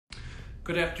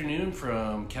Good afternoon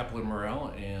from Kaplan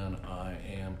Morrell, and I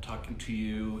am talking to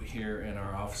you here in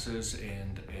our offices,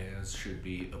 and as should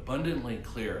be abundantly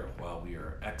clear, while we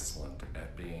are excellent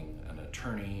at being an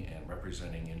attorney and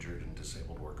representing injured and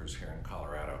disabled workers here in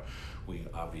Colorado, we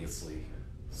obviously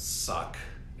suck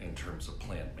in terms of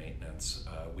plant maintenance.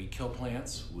 We kill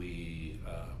plants, we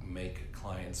make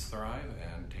clients thrive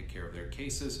and take care of their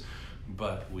cases,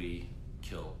 but we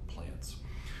kill plants.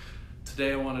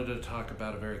 Today I wanted to talk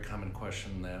about a very common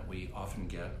question that we often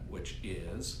get, which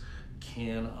is,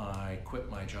 can I quit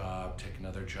my job, take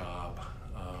another job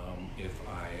if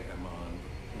I am on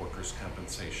workers'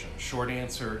 compensation? Short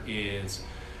answer is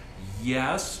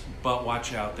yes, but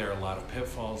watch out, there are a lot of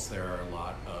pitfalls, there are a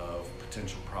lot of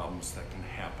potential problems that can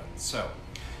happen. So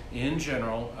in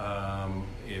general,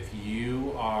 if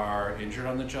you are injured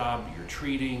on the job, you're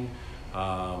treating,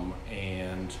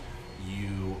 and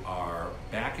you are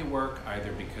back at work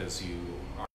either because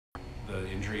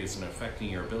the injury isn't affecting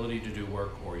your ability to do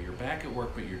work, or you're back at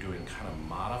work but you're doing kind of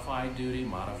modified duty,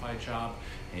 modified job,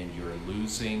 and you're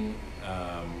losing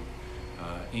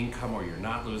income, or you're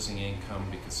not losing income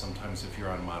because sometimes if you're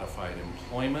on modified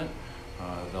employment,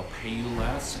 they'll pay you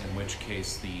less, in which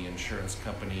case the insurance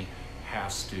company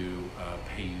has to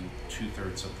pay you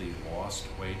 2/3 of the lost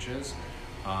wages.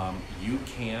 You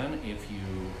can,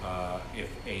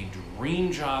 if a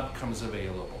dream job comes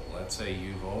available, let's say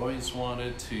you've always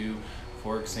wanted to,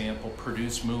 for example,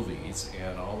 produce movies,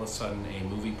 and all of a sudden a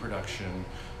movie production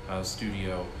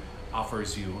studio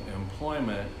offers you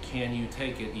employment, can you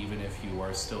take it even if you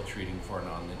are still treating for an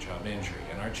on-the-job injury?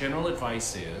 And our general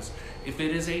advice is, if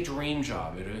it is a dream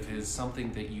job, if it is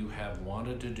something that you have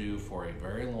wanted to do for a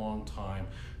very long time,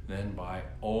 then by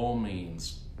all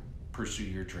means pursue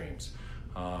your dreams.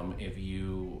 If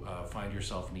you find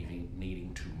yourself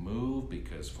needing to move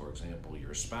because, for example,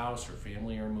 your spouse or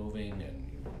family are moving and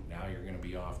now you're going to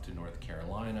be off to North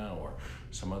Carolina or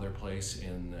some other place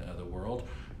in the world,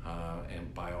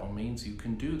 and by all means you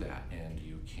can do that, and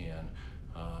you can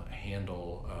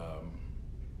handle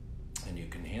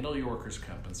your workers'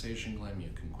 compensation claim.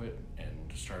 You can quit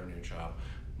and start a new job,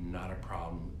 not a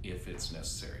problem if it's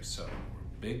necessary. So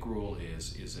big rule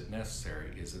is it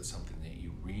necessary? Is it something that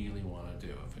you really want to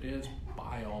do? If it is,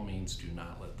 by all means, do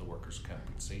not let the workers'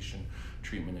 compensation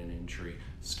treatment and injury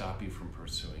stop you from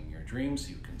pursuing your dreams.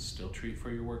 You can still treat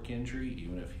for your work injury,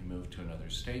 even if you move to another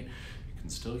state. You can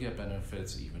still get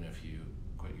benefits, even if you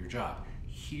quit your job.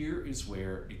 Here is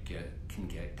where it can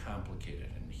get complicated,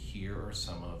 and here are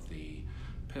some of the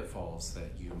pitfalls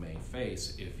that you may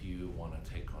face if you want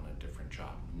to take on a different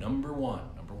job. Number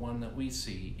one that we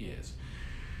see is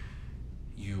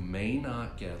you may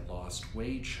not get lost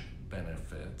wage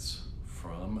benefits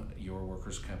from your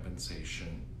workers'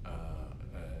 compensation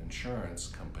insurance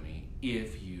company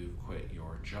if you quit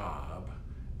your job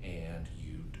and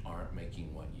you aren't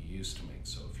making what you used to make.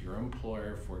 So if your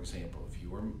employer, for example, if you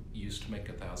were used to make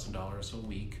 $1,000 a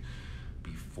week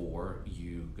before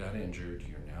you got injured,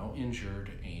 you're now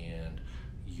injured and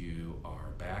you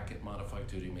are back at modified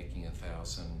duty making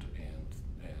 $1,000,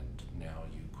 and now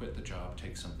you quit the job,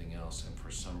 take something else, and for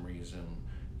some reason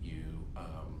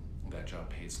that job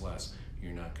pays less,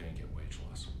 you're not going to get wage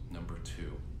loss. Number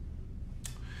two,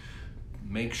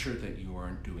 make sure that you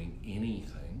aren't doing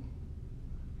anything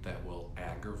that will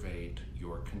aggravate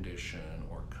your condition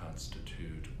or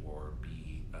constitute or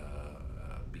be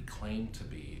claimed to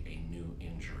be a new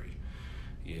injury.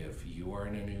 If you are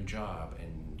in a new job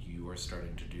and you are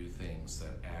starting to do things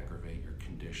that aggravate your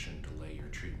condition, delay your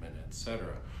treatment,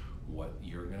 etc., what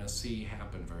you're going to see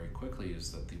happen very quickly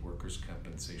is that the workers'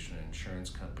 compensation insurance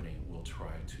company will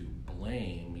try to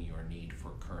blame your need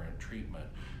for current treatment,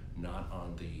 not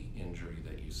on the injury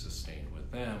that you sustained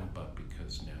with them, but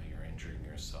because now you're injuring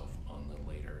yourself on the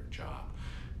later job.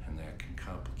 And that can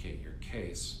complicate your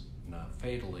case, not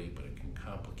fatally, but it can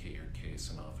complicate your case,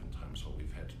 and oftentimes what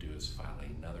we've had to do is file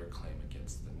another claim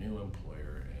against the new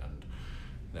employer, and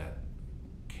that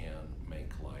can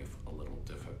make life a little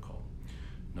difficult.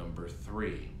 Number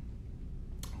three,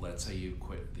 let's say you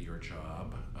quit your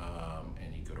job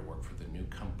and you go to work for the new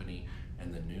company,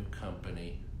 and the new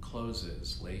company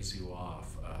closes, lays you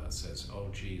off, says, oh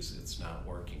geez, it's not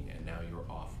working, and now you're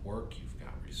off work, you've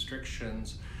got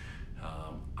restrictions.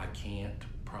 I can't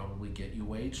probably get you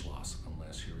wage loss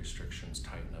unless your restrictions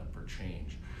tighten up or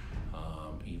change,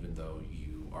 even though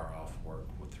you are off work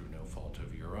through no fault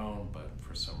of your own, but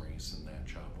for some reason that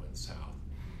job went south.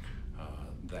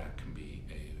 That can be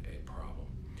a problem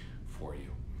for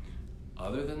you.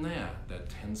 Other than that, that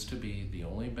tends to be the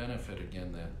only benefit,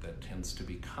 again, that tends to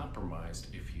be compromised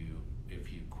if you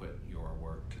quit your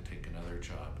work to take another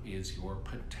job, is your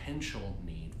potential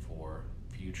need for for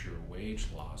future wage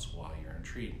loss while you're in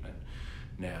treatment.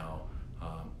 Now,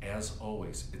 as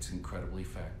always, it's incredibly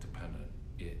fact dependent.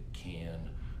 It can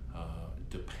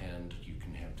depend, you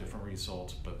can have different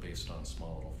results, but based on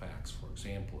small little facts. For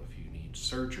example, if you need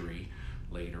surgery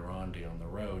later on down the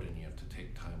road and you have to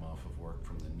take time off of work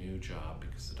from the new job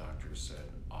because the doctor said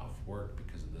off work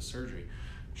because of the surgery,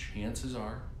 chances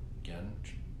are, again,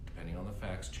 depending on the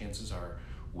facts, chances are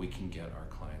we can get our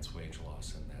client's wage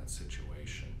loss in that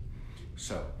situation.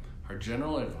 So our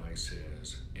general advice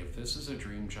is, if this is a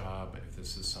dream job, if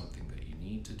this is something that you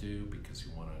need to do because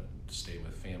you want to stay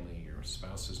with family, your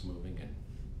spouse is moving and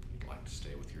you'd like to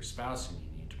stay with your spouse and you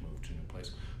need to move to a new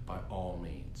place, by all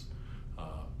means,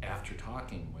 after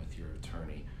talking with your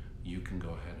attorney, you can go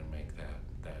ahead and make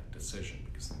that decision,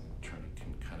 because then the attorney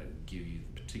can kind of give you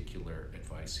the particular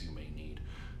advice you may need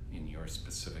in your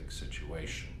specific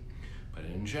situation. But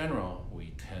in general,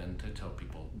 we tend to tell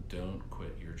people, don't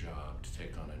quit your job to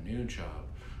take on a new job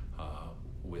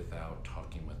without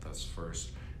talking with us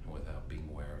first and without being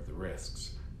aware of the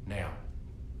risks. Now,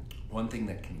 one thing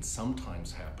that can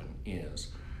sometimes happen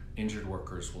is injured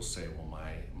workers will say, well,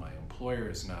 my employer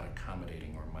is not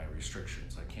accommodating, or my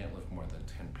restrictions, I can't lift more than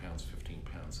 10 pounds, 15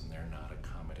 pounds, and they're not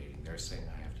accommodating. They're saying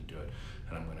I have to do it,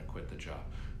 and I'm going to quit the job.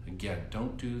 Again,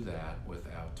 don't do that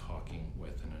without talking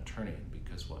with an attorney,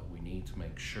 because what we need to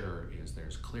make sure is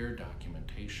there's clear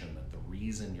documentation that the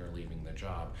reason you're leaving the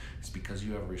job is because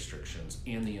you have restrictions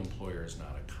and the employer is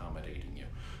not accommodating you.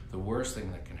 The worst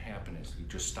thing that can happen is you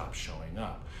just stop showing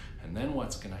up. And then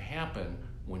what's going to happen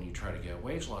when you try to get a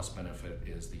wage loss benefit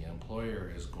is the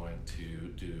employer is going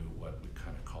to do what we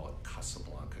kind of call it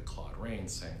Casablanca Claude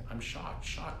Rains, saying, I'm shocked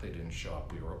they didn't show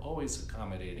up. We were always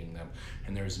accommodating them,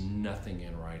 and there's nothing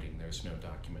in writing, there's no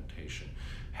documentation.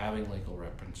 Having legal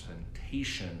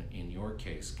representation in your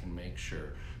case can make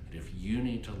sure that if you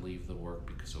need to leave the work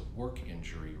because of work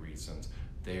injury reasons,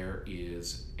 there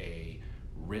is a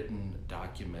written,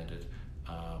 documented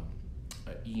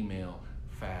email,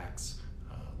 fax,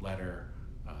 letter,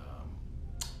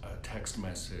 text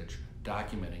message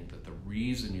documenting that the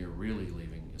reason you're really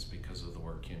leaving is because of the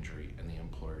work injury and the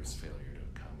employer's failure to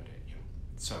accommodate you.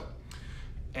 So,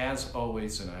 as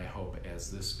always, and I hope as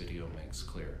this video makes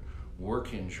clear,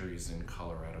 work injuries in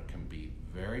Colorado can be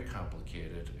very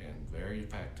complicated and very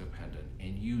fact dependent,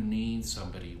 and you need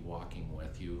somebody walking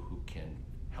with you who can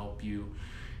help you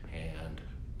and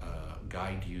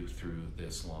guide you through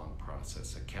this long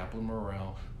process. At Kaplan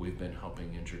Morrell, we've been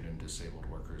helping injured and disabled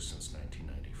workers since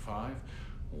 1995.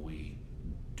 We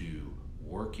do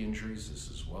work injuries. This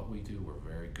is what we do. We're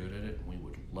very good at it. We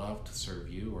would love to serve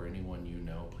you or anyone you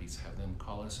know. Please have them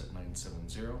call us at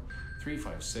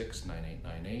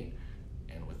 970-356-9898.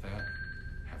 And with that,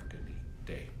 have a good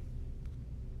day.